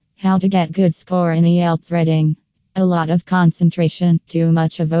How to get good score in IELTS reading. A lot of concentration, too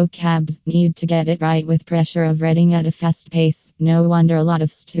much of vocabs, need to get it right with pressure of reading at a fast pace. No wonder a lot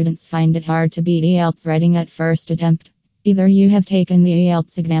of students find it hard to beat IELTS reading at first attempt. Either you have taken the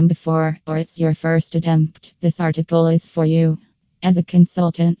IELTS exam before, or it's your first attempt. This article is for you. As a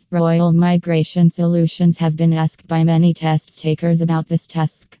consultant, Royal Migration Solutions have been asked by many test takers about this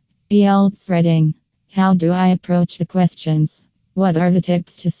task. IELTS reading. How do I approach the questions? What are the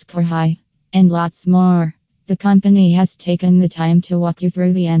tips to score high? And lots more. The company has taken the time to walk you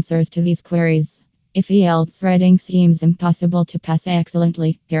through the answers to these queries. If IELTS reading seems impossible to pass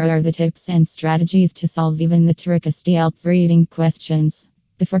excellently, here are the tips and strategies to solve even the trickiest IELTS reading questions.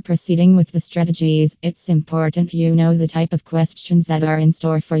 Before proceeding with the strategies, it's important you know the type of questions that are in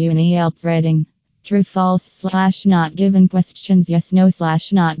store for you in IELTS reading. True, false, / not given questions, yes, no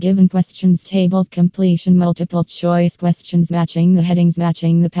 / not given questions, table completion, multiple choice questions, matching the headings,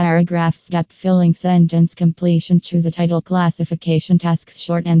 matching the paragraphs, gap filling, sentence completion, choose a title, classification tasks,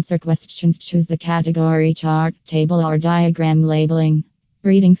 short answer questions, choose the category, chart, table or diagram labeling.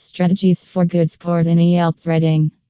 Reading strategies for good scores in IELTS reading.